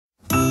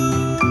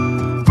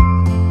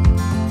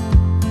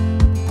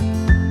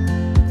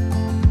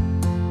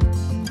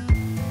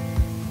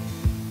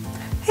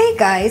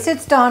guys,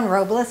 it's Dawn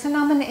Robles and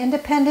I'm an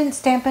independent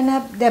Stampin'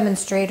 Up!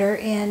 Demonstrator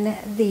in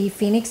the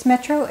Phoenix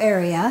metro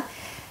area.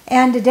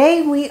 And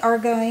today we are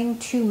going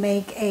to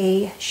make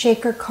a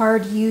shaker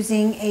card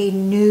using a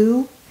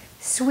new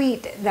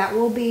suite that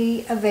will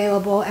be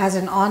available as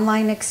an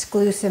online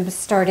exclusive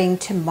starting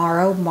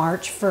tomorrow,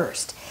 March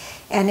 1st.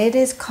 And it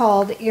is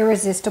called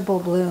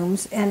Irresistible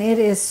Blooms, and it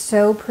is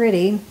so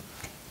pretty.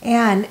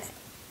 And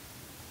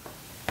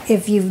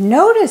if you've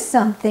noticed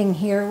something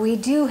here, we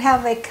do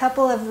have a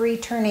couple of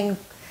returning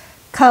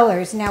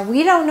colors. Now,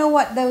 we don't know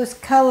what those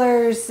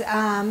colors,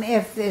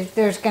 if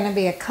there's going to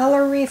be a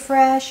color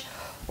refresh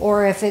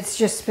or if it's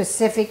just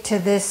specific to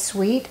this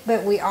suite,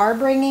 but we are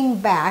bringing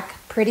back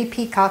Pretty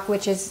Peacock,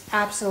 which is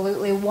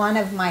absolutely one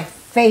of my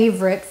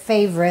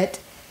favorite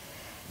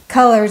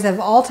colors of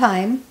all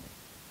time.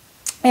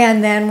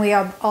 And then we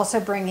are also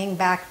bringing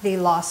back the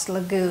Lost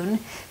Lagoon.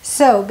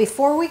 So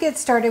before we get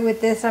started with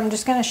this, I'm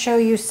just going to show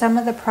you some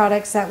of the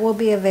products that will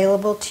be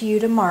available to you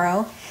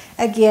tomorrow.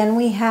 Again,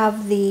 we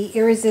have the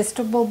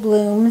Irresistible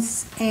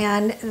Blooms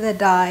and the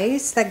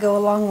dies that go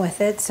along with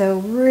it. So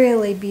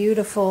really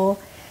beautiful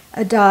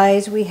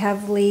dies. We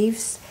have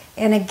leaves.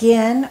 And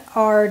again,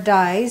 our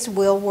dies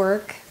will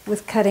work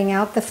with cutting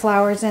out the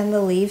flowers and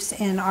the leaves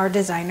in our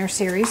designer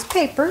series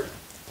paper,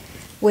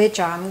 which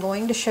I'm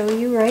going to show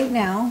you right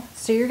now.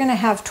 So you're going to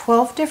have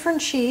 12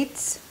 different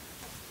sheets,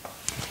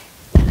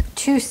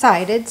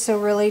 two-sided, so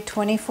really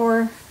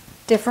 24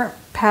 different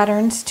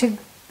patterns to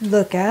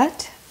look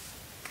at.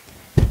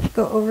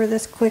 Go over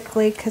this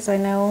quickly because I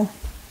know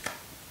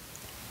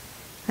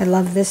I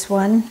love this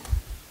one.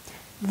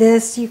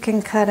 This you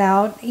can cut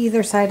out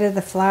either side of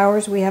the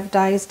flowers. We have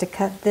dies to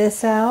cut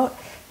this out.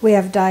 We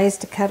have dies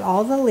to cut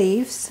all the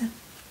leaves.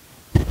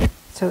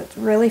 So it's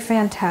really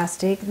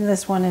fantastic. And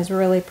this one is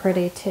really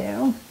pretty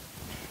too.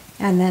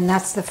 And then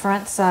that's the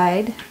front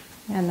side.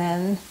 And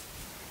then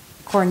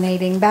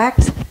coordinating back.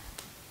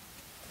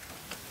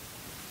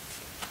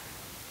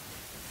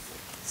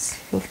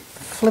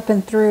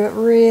 Flipping through it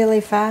really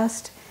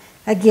fast.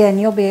 Again,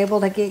 you'll be able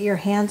to get your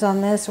hands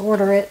on this,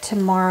 order it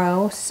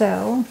tomorrow.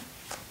 So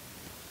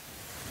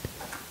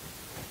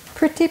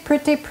pretty.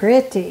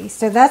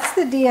 So that's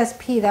the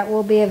DSP that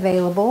will be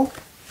available.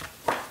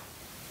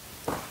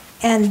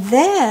 And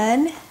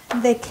then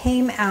they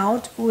came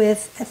out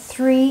with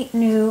 3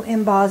 new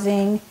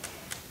embossing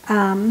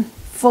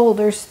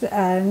folders. So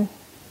I'm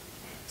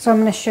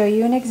going to show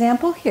you an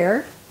example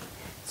here.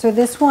 So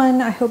this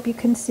one, I hope you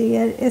can see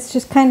it. It's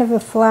just kind of a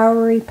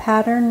flowery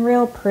pattern,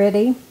 real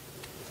pretty.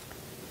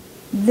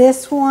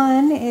 This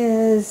one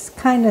is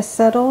kind of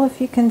subtle, if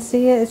you can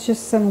see it. It's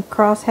just some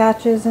cross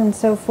hatches and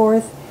so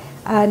forth.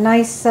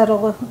 Nice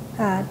subtle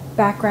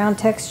background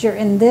texture.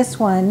 In this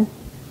one,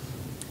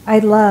 I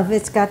love,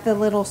 it's got the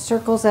little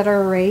circles that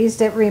are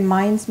raised. It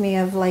reminds me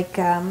of like,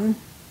 my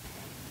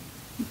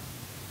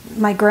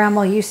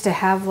grandma used to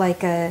have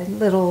like a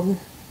little,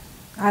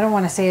 I don't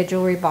want to say a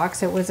jewelry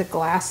box, it was a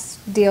glass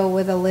deal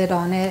with a lid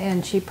on it,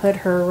 and she put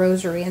her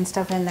rosary and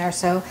stuff in there.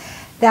 So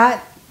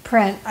that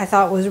print I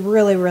thought was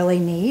really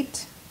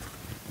neat.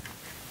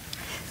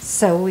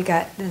 So we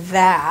got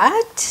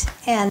that,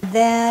 and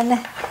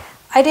then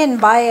I didn't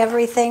buy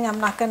everything, I'm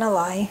not gonna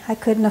lie. I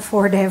couldn't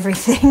afford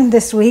everything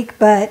this week,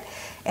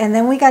 and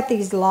then we got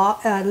these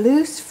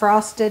loose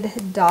frosted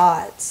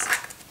dots.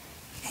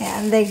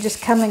 And they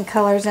just come in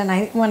colors,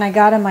 and when I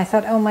got them, I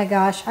thought, oh my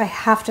gosh, I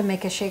have to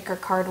make a shaker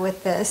card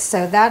with this.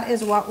 So that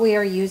is what we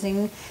are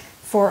using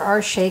for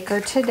our shaker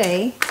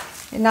today.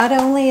 And not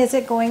only is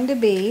it going to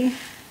be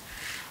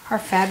our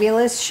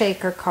fabulous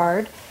shaker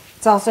card,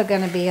 it's also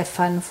going to be a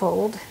fun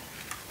fold.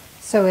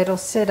 So it'll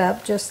sit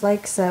up just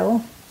like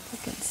so. You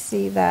can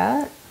see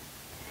that.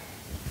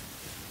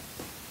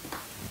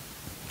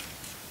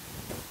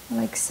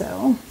 Like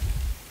so.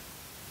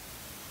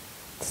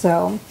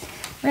 So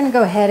we're going to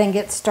go ahead and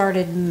get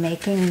started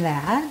making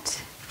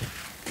that.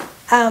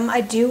 I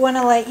do want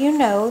to let you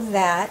know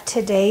that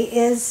today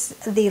is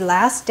the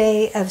last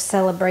day of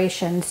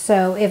celebration.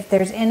 So if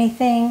there's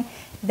anything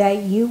that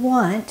you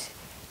want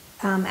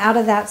out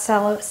of that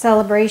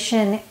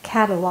celebration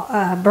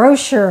catalog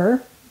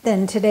brochure,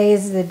 then today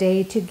is the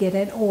day to get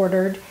it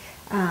ordered.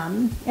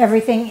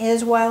 Everything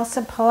is while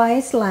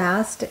supplies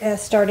last.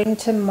 Starting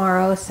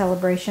tomorrow,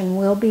 celebration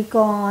will be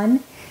gone.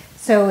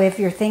 So if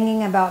you're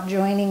thinking about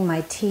joining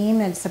my team,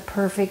 it's a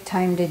perfect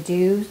time to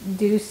do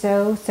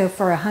so. So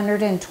for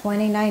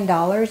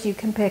 $129, you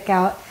can pick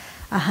out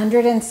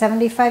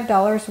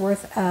 $175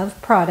 worth of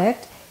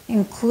product,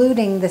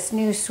 including this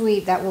new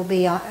suite that will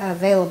be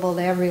available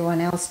to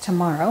everyone else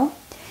tomorrow.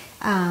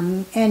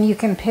 And you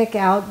can pick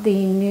out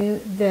the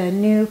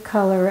new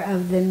color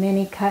of the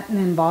mini cut and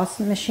emboss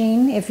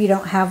machine. If you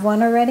don't have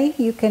one already,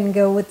 you can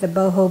go with the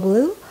boho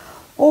blue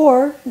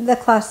or the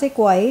classic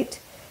white.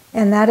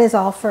 And that is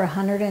all for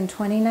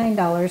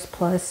 $129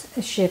 plus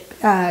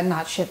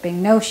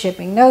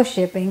no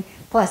shipping,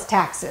 plus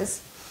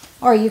taxes.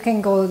 Or you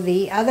can go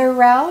the other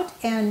route,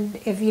 and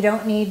if you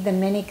don't need the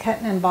mini cut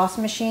and emboss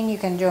machine, you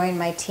can join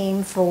my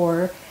team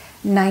for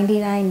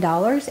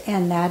 $99,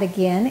 and that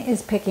again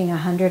is picking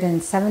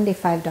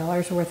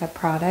 $175 worth of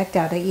product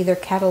out of either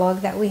catalog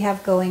that we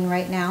have going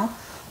right now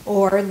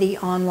or the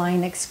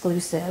online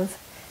exclusive.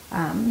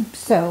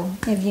 So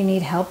if you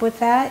need help with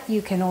that,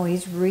 you can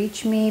always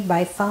reach me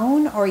by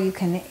phone, or you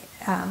can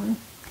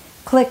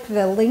click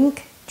the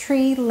link,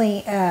 isn't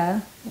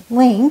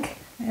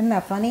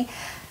that funny?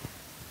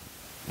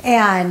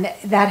 And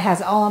that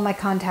has all of my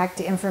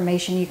contact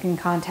information. You can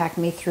contact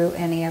me through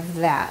any of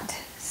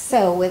that.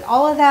 So with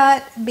all of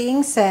that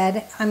being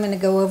said, I'm going to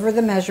go over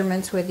the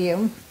measurements with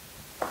you.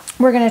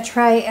 We're going to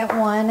try at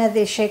one of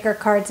the shaker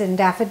cards in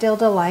Daffodil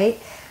Delight.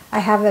 I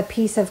have a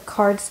piece of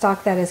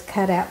cardstock that is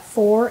cut at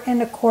 4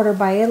 1/4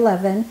 by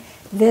 11.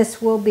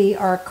 This will be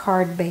our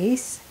card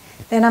base.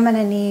 Then I'm going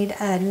to need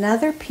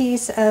another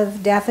piece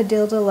of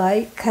Daffodil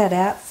Delight cut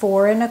at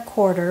 4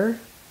 1/4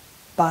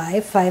 by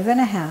 5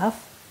 1/2.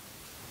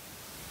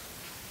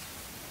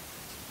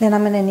 Then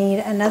I'm going to need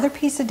another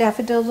piece of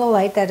Daffodil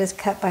Delight that is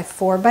cut by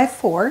 4 by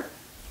 4.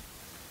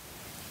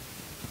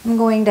 I'm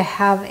going to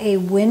have a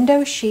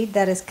window sheet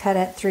that is cut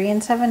at 3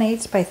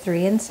 7/8 by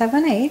 3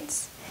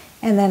 7/8.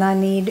 And then I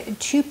need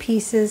 2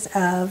 pieces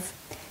of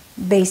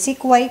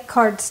basic white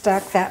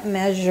cardstock that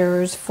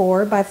measures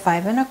 4 by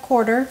 5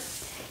 1/4.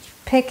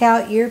 Pick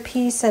out your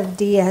piece of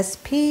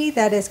DSP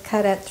that is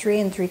cut at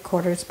 3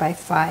 3/4 by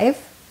 5.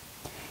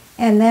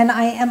 And then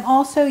I am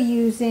also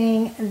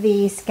using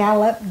the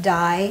scallop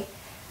die.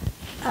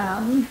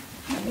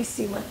 Let me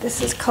see what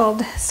this is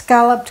called.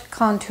 Scalloped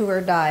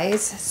contour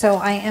dies. So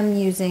I am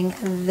using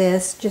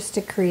this just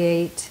to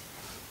create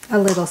a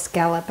little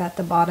scallop at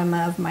the bottom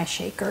of my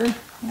shaker.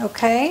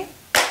 Okay.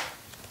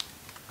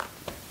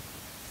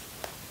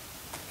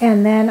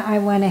 And then I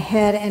went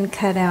ahead and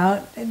cut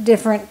out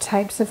different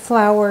types of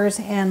flowers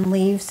and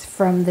leaves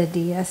from the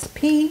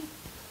DSP.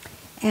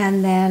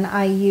 And then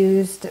I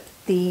used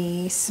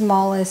the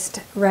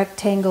smallest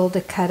rectangle to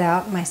cut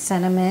out my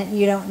sentiment.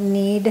 You don't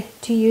need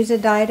to use a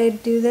die to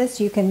do this.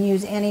 You can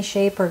use any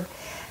shape, or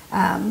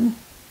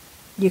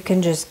you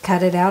can just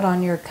cut it out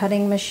on your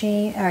cutting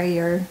machine, or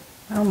your,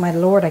 oh my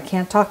Lord, I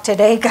can't talk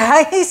today,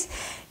 guys.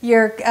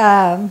 Your,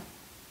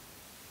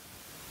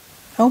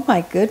 oh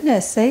my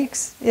goodness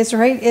sakes, it's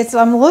right,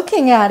 I'm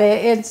looking at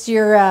it, it's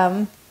your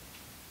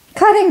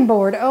cutting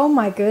board. Oh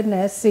my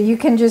goodness. So you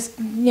can just,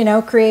 you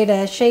know, create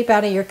a shape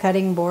out of your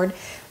cutting board,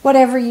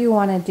 whatever you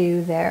want to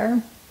do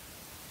there.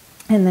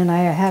 And then I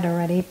had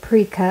already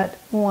pre-cut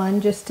one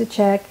just to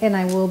check, and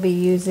I will be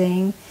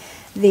using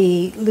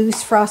the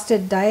loose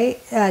frosted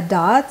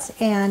dots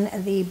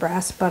and the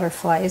brass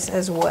butterflies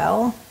as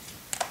well.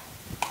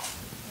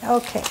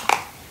 Okay.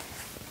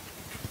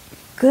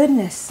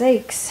 Goodness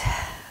sakes.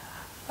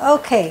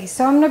 Okay,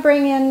 so I'm going to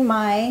bring in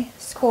my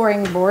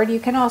scoring board. You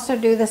can also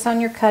do this on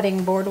your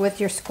cutting board with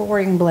your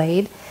scoring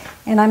blade.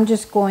 And I'm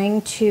just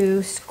going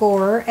to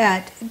score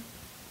at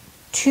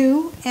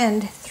 2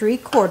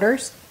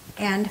 3/4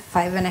 and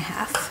 5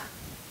 1/2.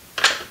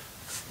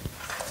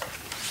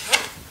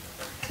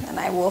 And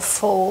I will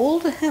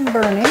fold and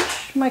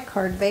burnish my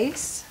card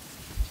base.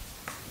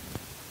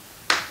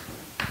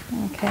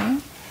 Okay,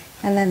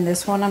 and then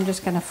this one I'm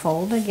just going to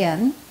fold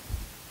again.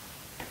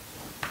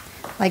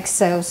 Like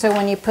so. So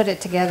when you put it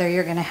together,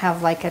 you're going to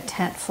have like a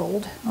tent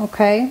fold,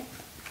 okay?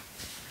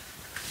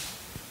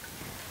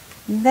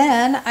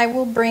 Then I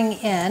will bring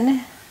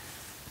in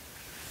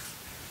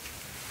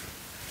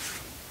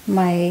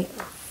my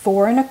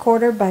 4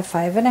 1/4 by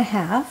 5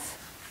 1/2.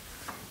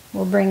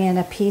 We'll bring in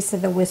a piece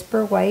of the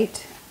Whisper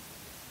White.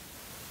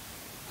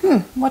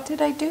 What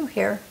did I do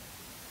here?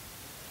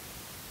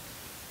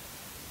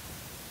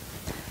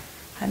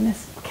 I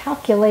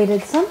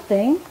miscalculated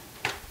something.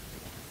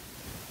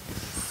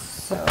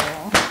 So,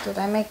 did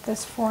I make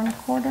this 4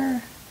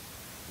 1/4?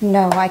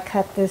 No, I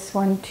cut this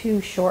one too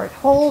short.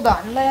 Hold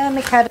on, let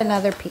me cut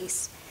another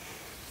piece.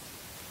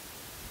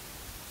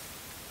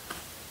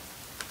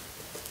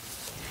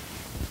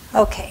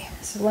 Okay,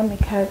 so let me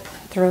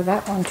throw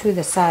that one to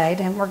the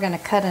side, and we're going to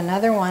cut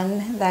another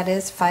one that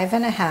is 5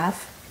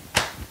 1/2.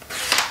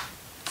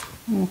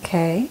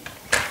 Okay,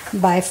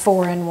 by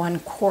 4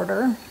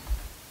 1/4.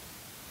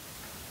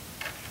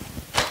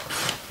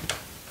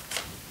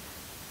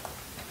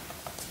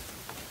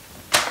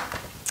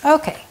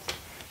 Okay,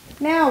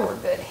 now we're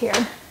good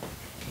here.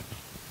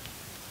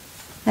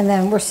 And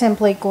then we're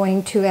simply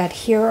going to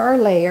adhere our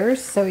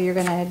layers. So you're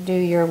going to do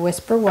your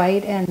Whisper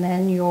White and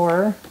then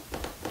your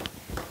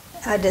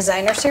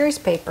designer series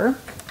paper.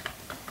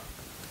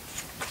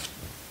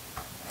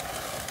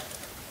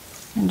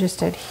 And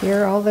just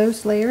adhere all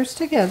those layers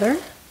together.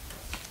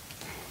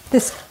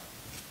 This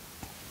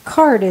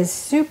card is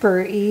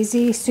super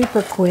easy,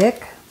 super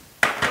quick.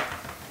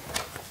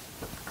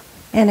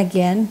 And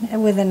again,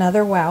 with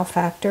another wow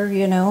factor,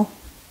 you know.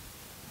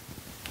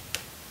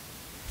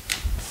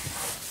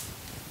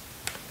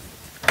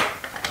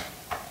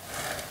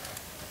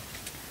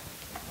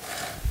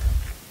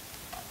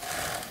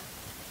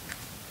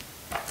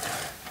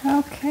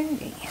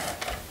 Okay.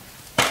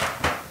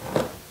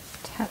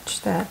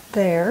 Attach that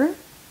there.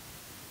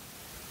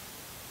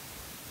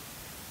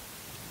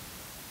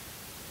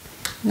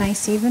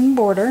 Nice even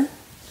border.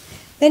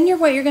 Then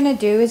what you're going to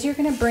do is you're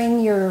going to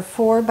bring your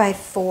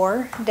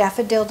 4x4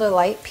 Daffodil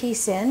Delight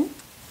piece in.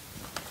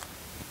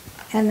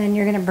 And then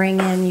you're going to bring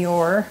in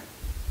your,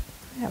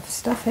 I have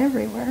stuff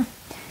everywhere,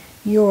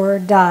 your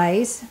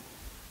dies.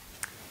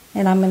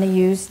 And I'm going to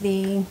use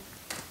the,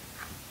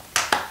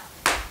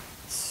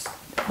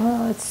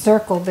 well, it's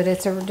circle, but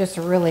it's just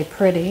a really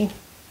pretty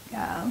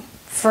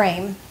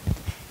frame.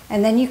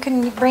 And then you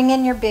can bring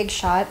in your big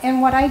shot.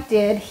 And what I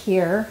did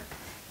here,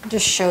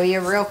 just show you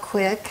real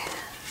quick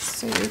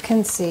so you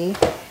can see,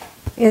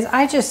 is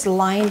I just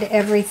lined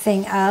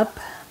everything up,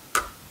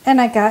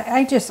 and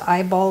I just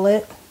eyeball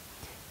it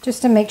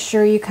just to make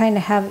sure you kind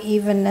of have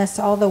evenness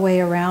all the way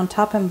around,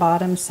 top and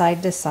bottom,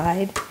 side to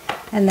side,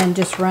 and then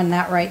just run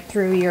that right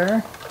through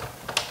your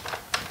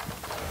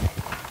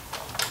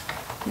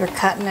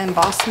cut and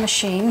emboss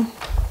machine.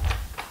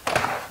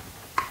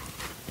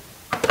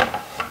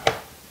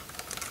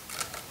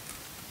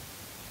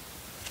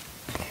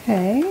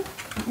 Okay,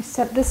 let me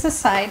set this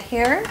aside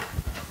here.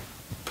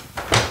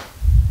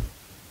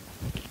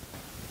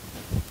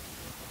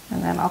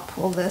 And then I'll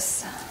pull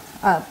this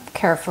up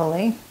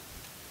carefully.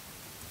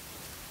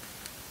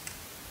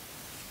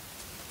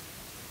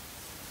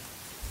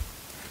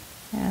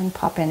 And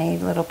pop any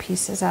little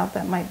pieces out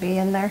that might be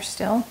in there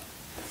still.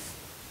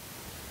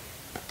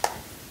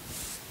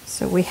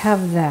 So we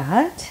have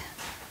that.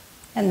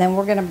 And then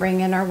we're going to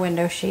bring in our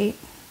window sheet.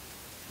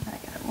 I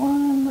got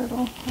one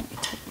little, let me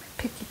take my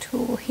picky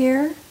tool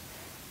here.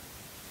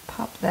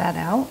 Pop that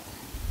out.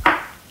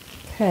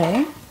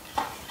 Okay.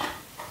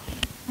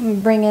 I'm going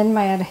to bring in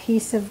my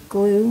adhesive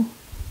glue.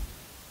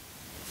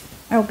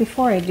 Oh,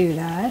 before I do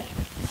that,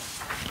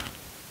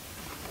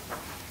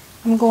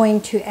 I'm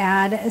going to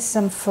add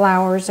some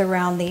flowers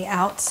around the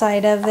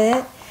outside of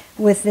it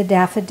with the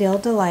Daffodil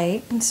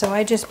Delight. And so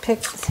I just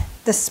picked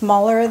the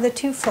smaller of the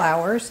two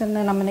flowers, and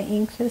then I'm going to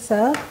ink this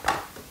up.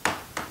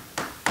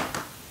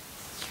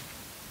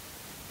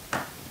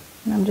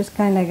 And I'm just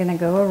kind of going to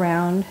go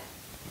around.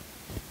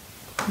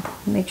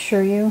 Make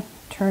sure you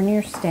turn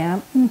your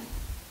stamp.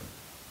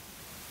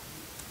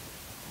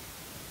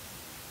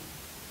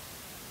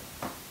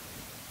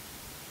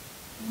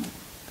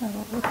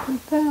 That'll look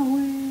like that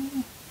way.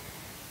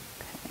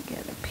 Kind of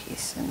get a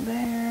piece in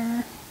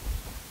there.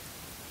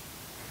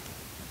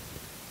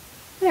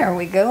 There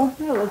we go.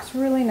 That looks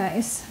really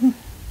nice. And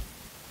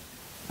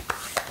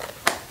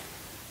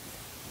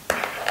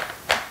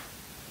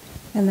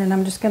then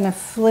I'm just going to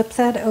flip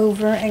that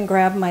over and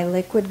grab my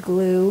liquid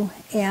glue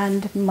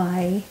and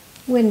my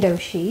window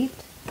sheet.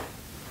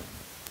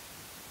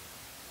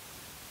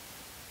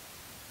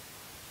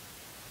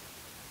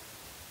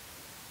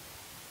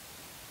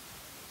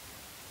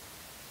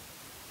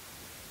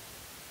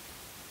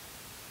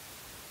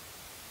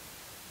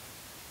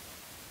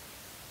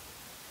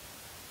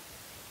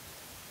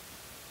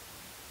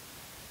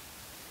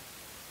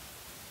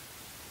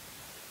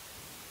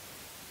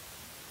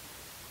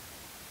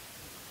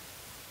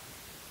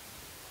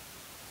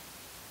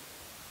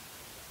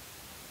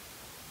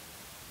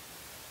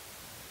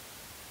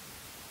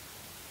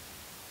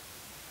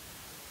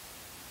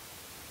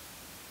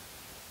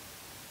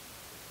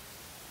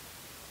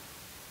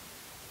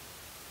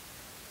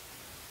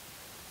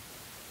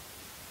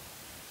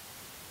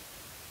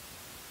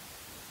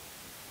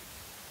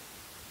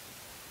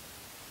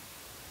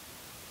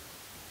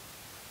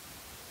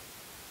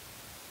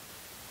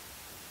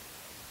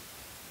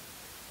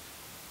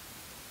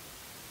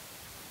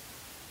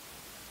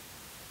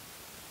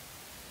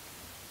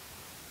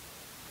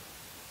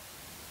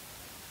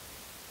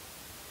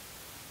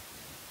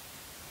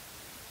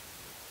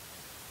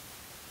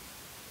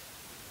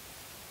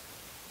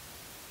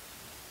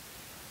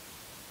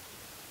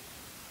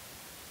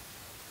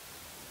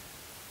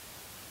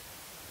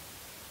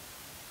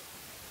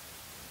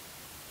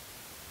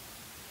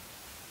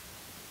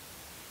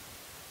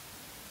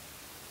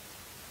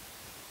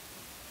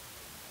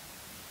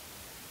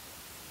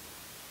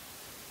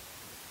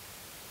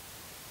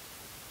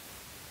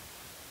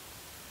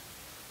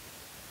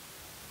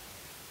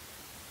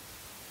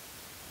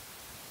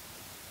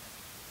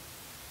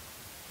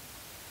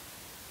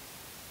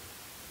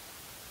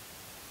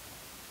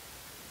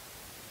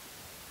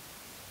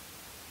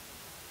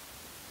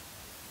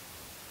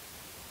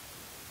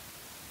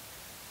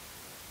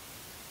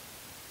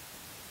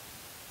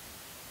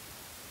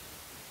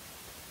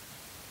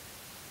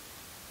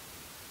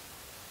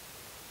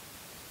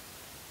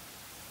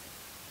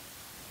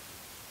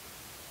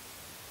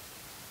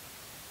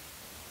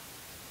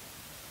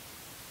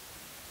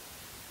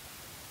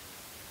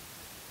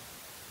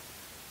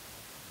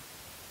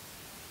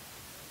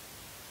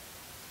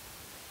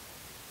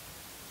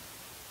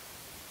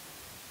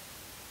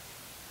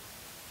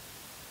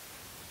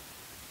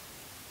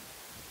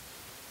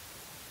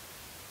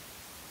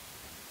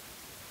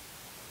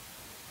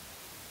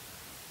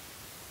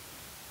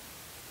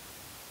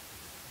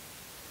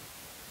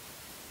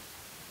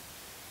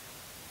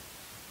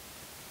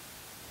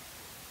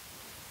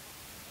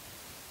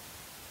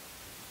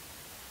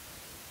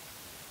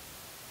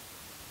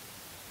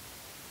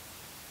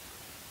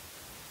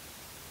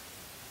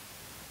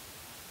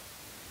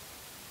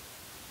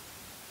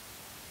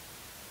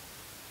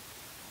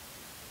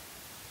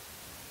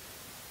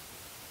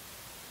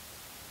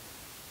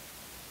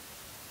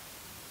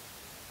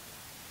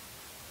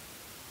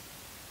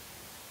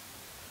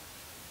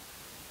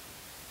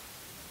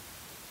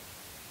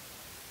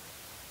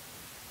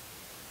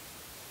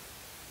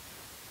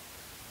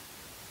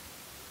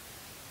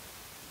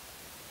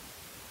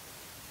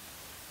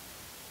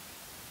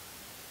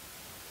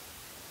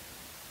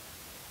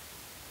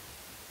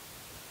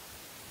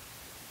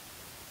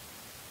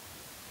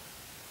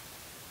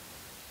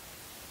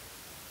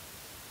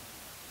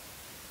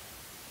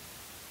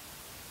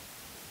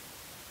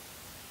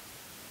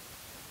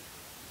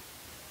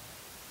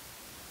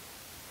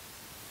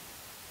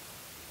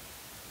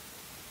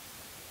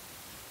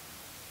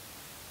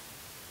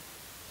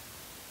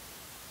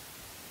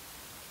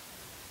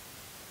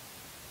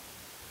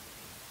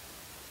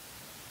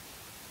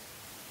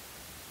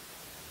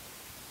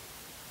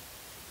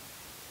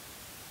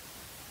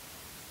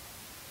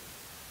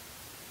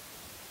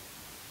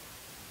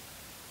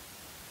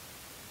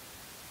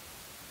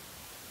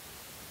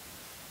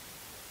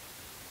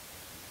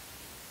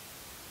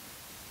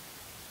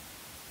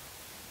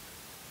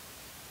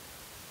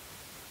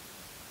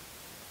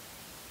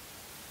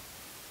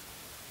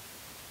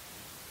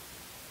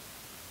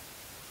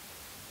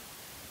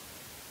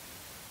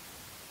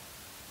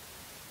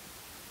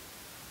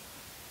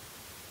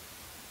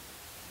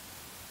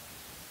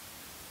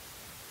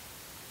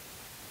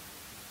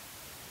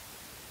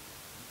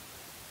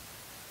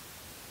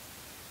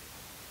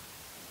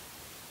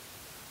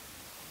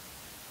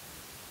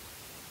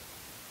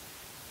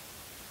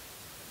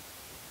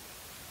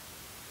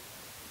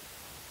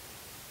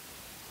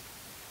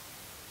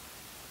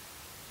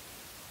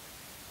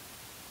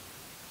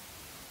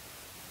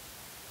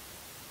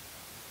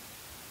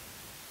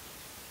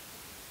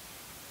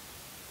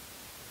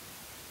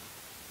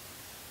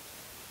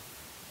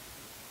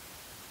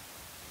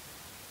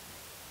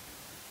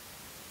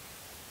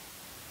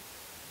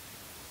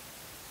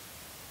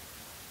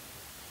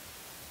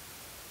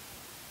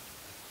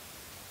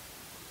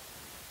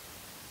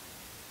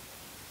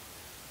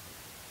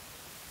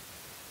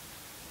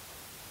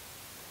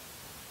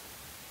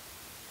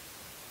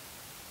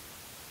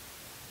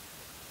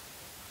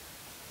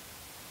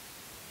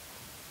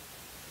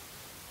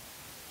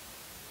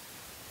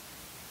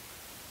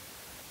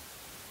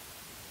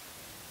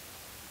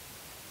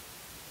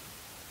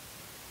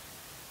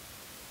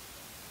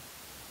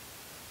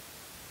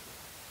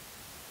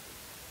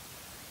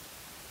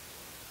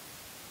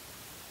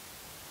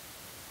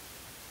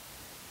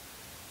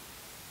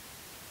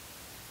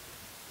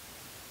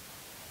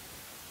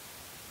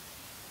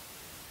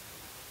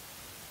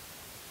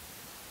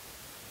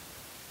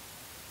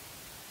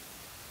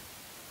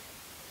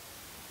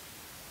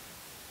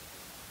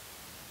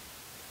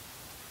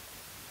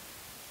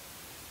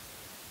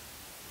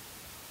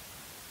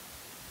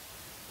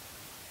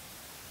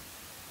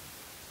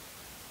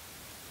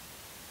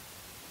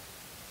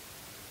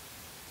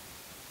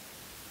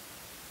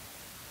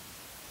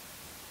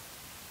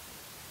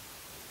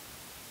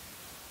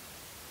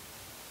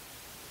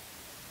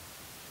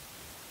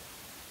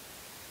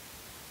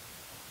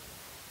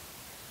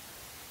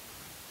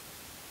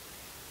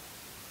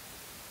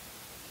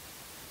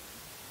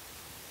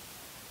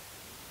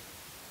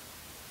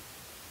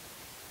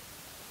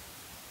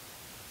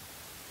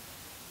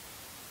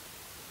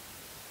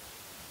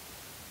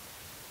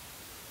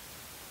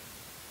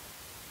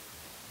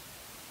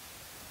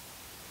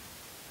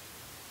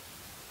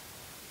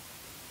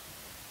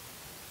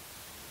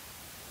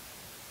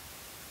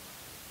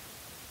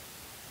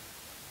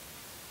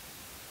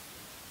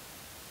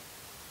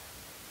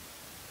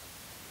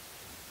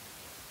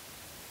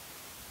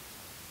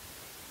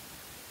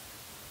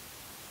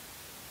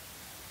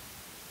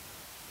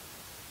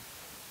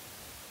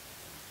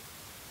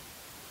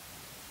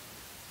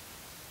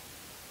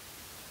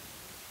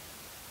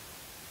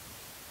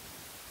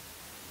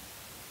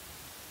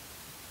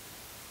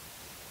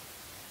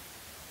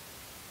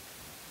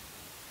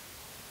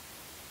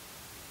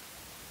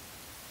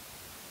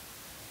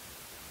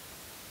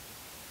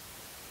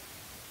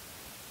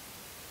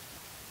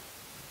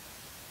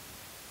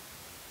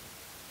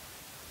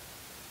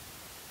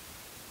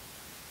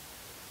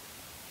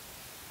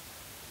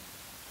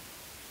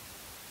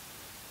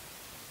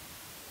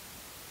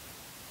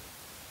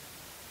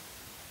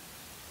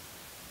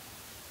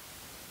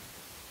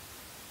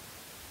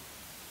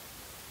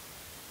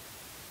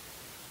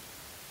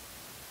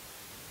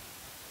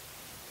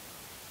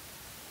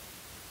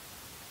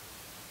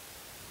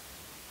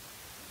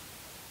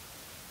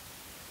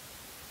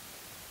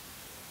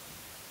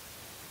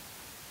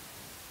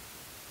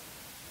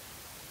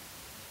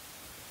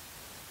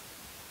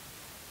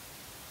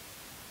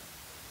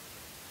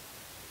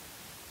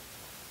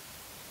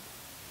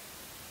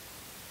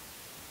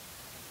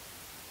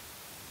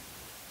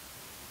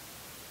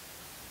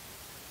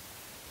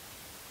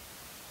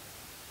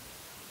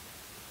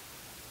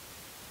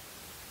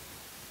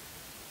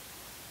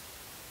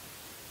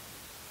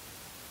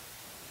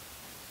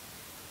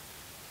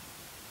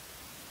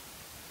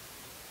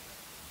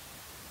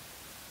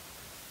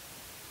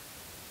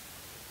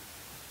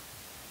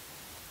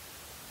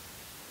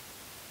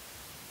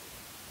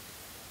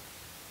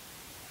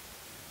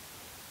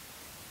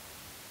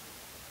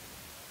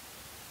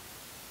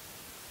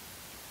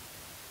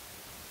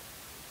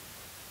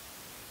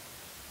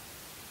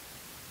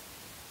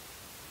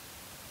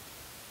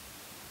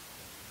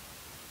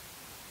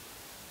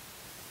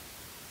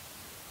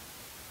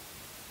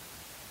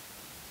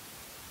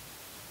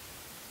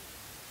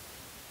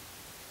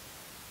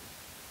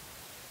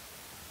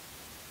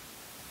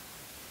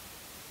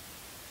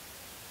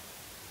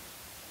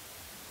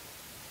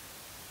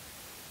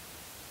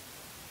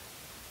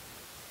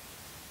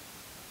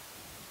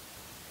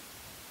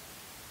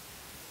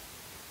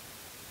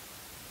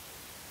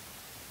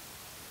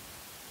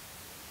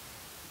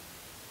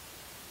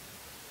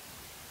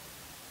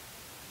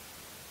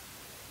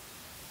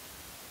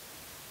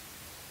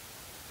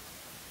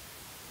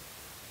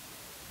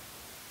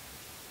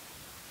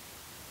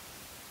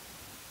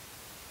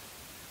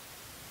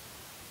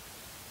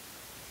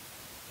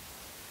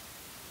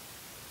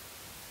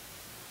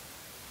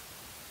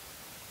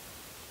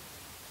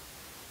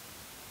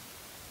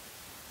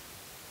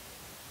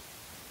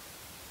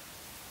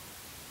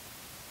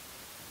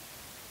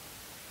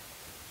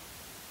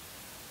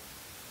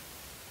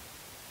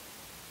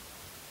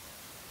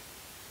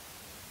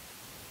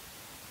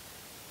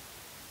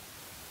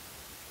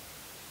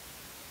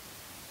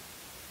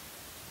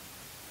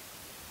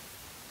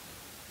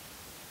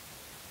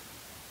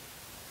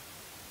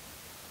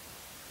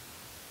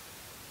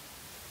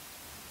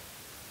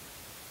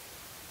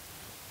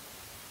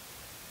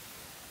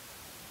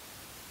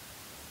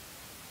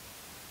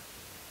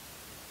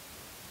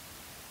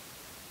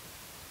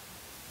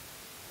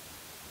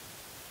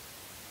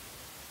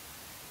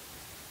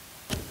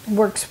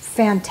 works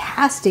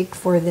fantastic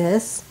for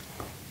this,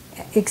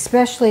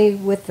 especially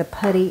with the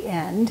putty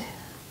end.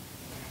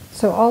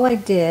 So all I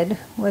did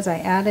was I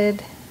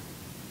added,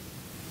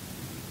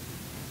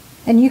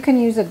 and you can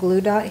use a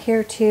glue dot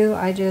here too.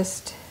 I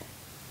just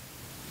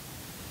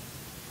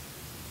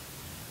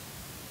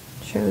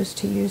chose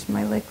to use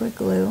my liquid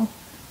glue.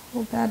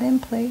 Hold that in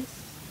place.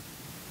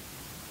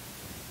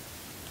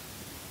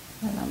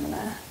 And I'm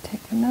gonna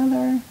take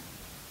another,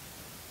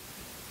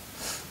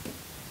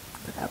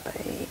 grab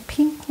a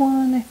pink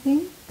one, I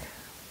think.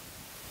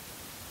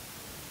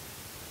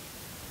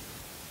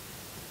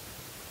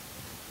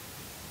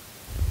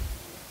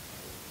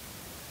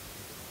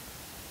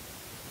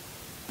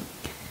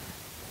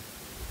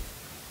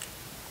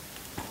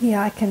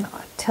 Yeah, I can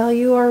tell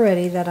you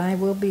already that I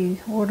will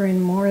be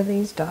ordering more of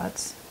these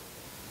dots.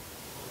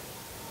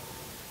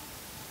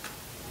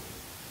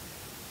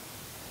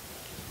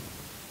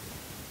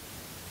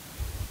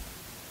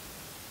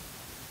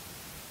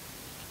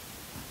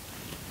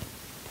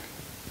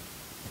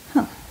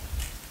 Huh.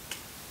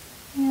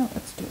 Yeah,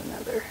 let's do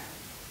another.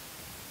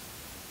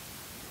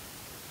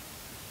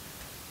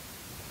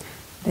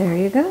 There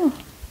you go.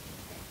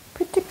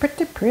 Pretty,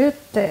 pretty,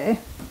 pretty.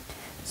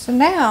 So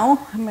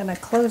now I'm going to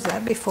close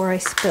that before I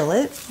spill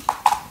it.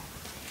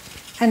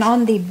 And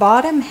on the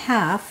bottom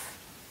half,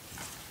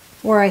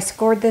 where I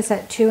scored this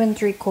at 2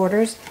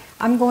 3/4,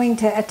 I'm going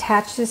to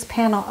attach this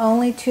panel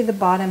only to the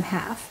bottom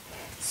half.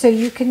 So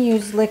you can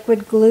use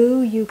liquid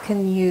glue, you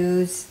can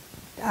use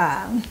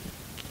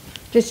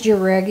just your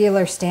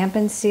regular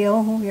Stampin'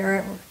 seal,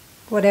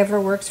 whatever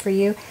works for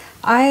you.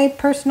 I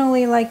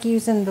personally like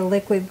using the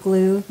liquid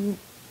glue.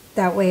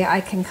 That way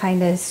I can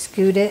kind of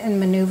scoot it and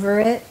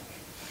maneuver it.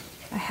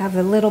 I have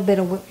a little bit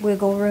of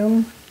wiggle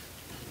room.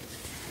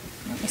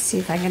 Let me see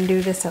if I can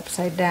do this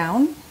upside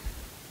down.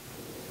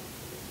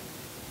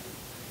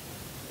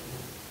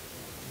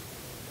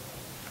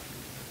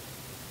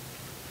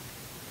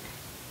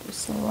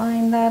 Just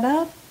line that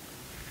up.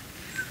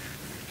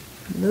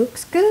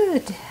 Looks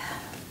good.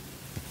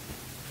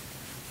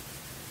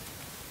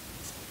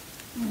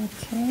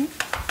 Okay.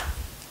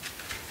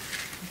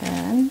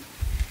 Then,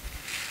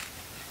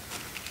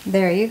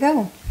 there you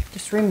go.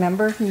 Just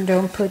remember, you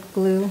don't put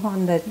glue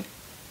on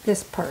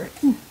this part.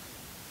 We'll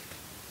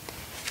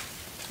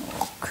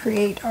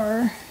create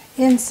our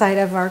inside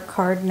of our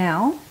card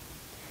now.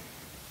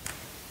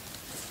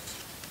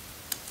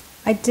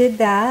 I did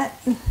that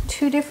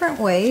 2 different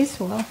ways.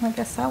 Well, I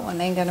guess that one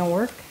ain't gonna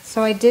work.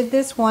 So I did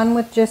this one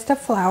with just a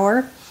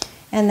flower,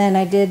 and then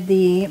I did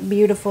the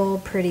beautiful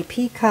pretty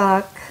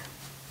peacock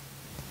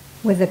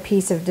with a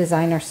piece of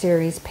designer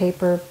series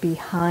paper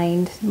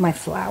behind my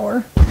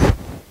flower.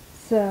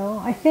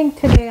 So I think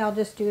today I'll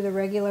just do the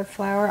regular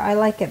flower. I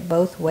like it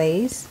both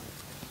ways.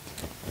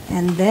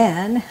 And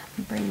then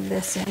bring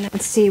this in and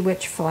see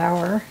which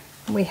flower.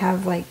 We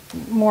have like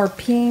more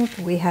pink.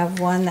 We have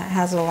one that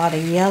has a lot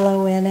of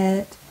yellow in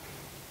it,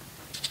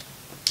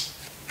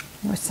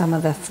 with some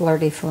of the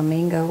flirty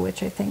flamingo,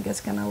 which I think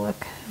is going to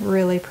look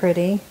really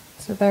pretty.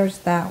 So there's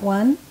that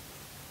one.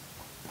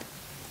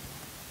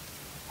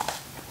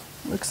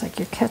 Looks like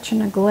you're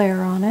catching a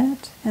glare on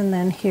it. And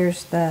then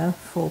here's the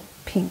full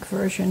pink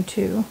version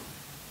too.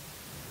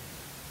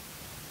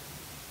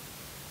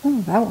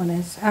 Oh, that one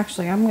is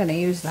actually, I'm going to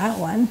use that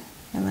one.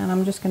 And then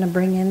I'm just going to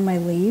bring in my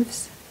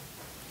leaves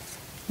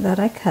that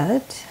I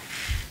cut.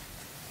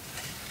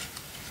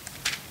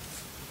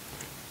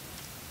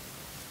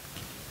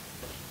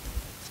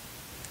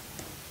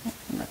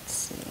 Let's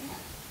see.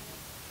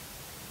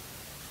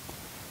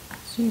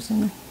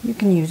 You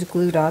can use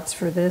glue dots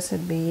for this,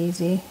 it'd be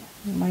easy.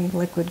 My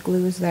liquid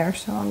glue is there,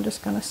 so I'm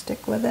just going to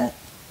stick with it.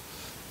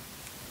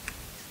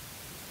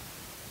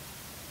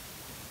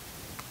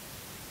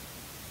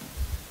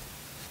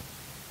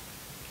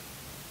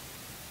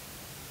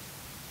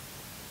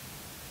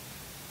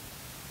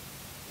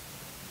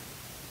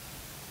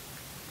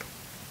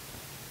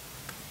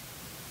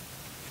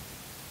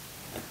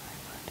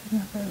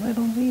 Another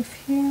little leaf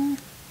here.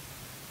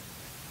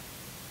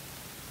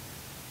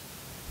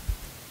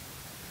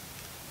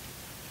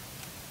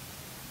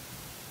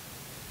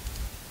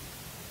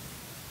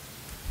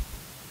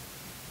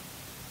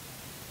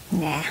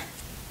 Nah.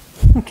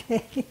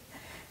 Okay.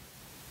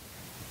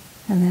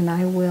 And then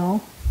I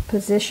will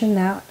position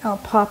that. I'll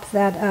pop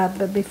that up,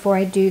 but before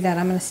I do that,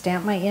 I'm going to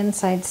stamp my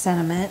inside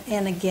sentiment.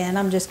 And again,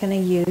 I'm just going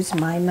to use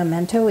my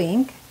Memento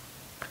ink.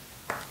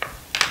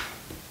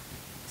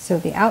 So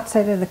the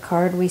outside of the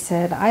card, we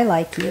said, I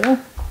like you.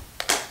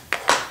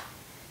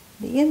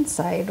 The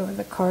inside of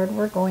the card,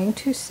 we're going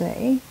to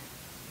say,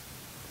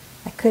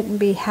 I couldn't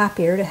be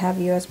happier to have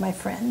you as my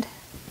friend.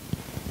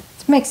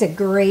 This makes a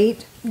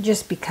great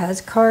just because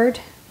card.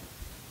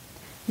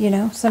 You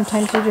know,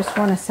 sometimes you just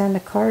want to send a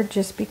card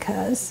just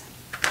because.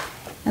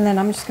 And then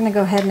I'm just going to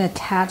go ahead and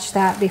attach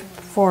that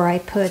before I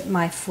put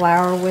my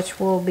flower, which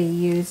will be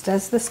used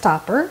as the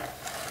stopper.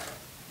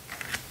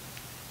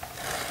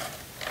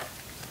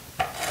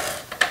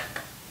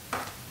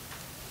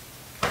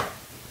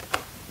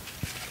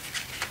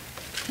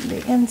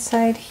 The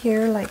inside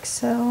here like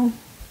so.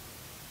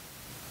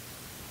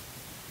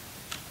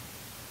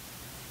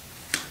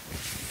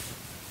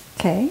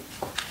 Okay.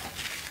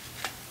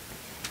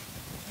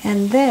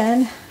 And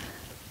then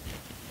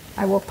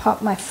I will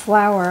pop my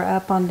flower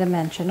up on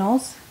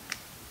dimensionals.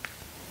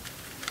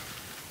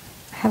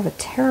 I have a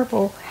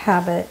terrible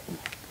habit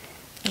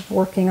of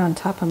working on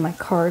top of my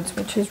cards,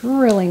 which is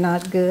really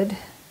not good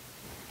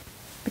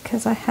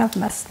because I have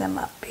messed them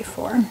up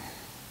before.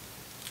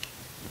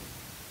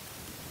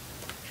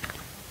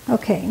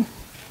 Okay,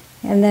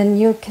 and then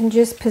you can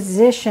just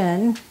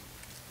position,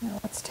 now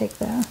let's take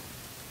the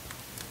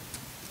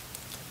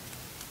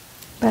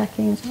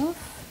backings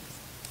off.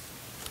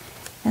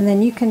 And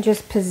then you can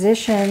just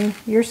position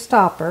your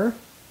stopper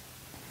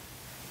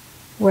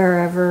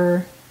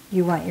wherever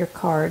you want your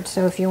card.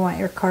 So if you want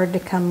your card to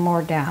come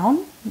more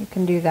down, you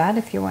can do that.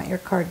 If you want your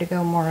card to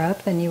go more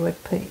up, then you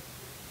would put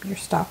your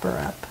stopper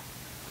up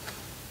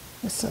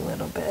just a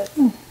little bit.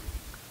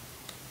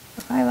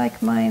 I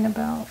like mine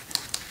about,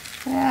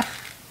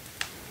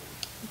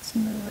 let's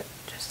move it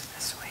just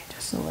this way,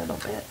 just a little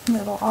bit. A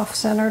little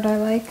off-centered, I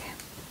like.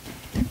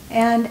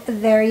 And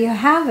there you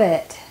have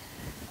it.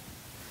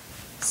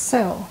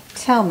 So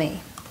tell me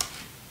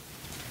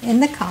in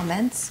the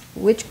comments,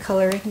 which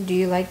color do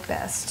you like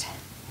best?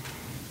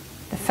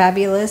 The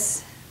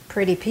Fabulous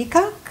Pretty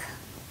Peacock,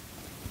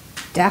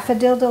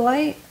 Daffodil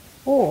Delight,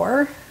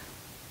 or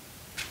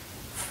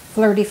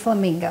Flirty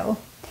Flamingo?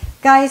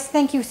 Guys,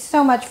 thank you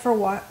so much for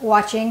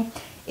watching.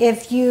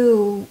 If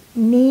you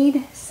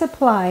need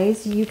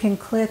supplies, you can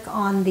click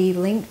on the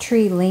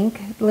Linktree link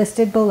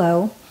listed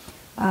below.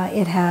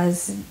 It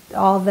has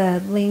all the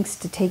links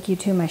to take you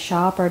to my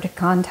shop or to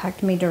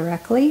contact me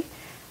directly.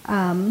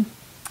 And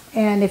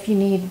if you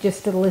need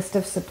just a list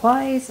of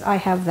supplies, I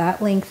have that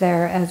link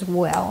there as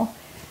well,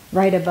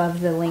 right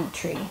above the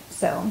Linktree.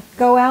 So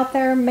go out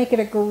there, make it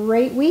a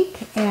great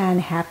week,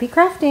 and happy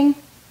crafting!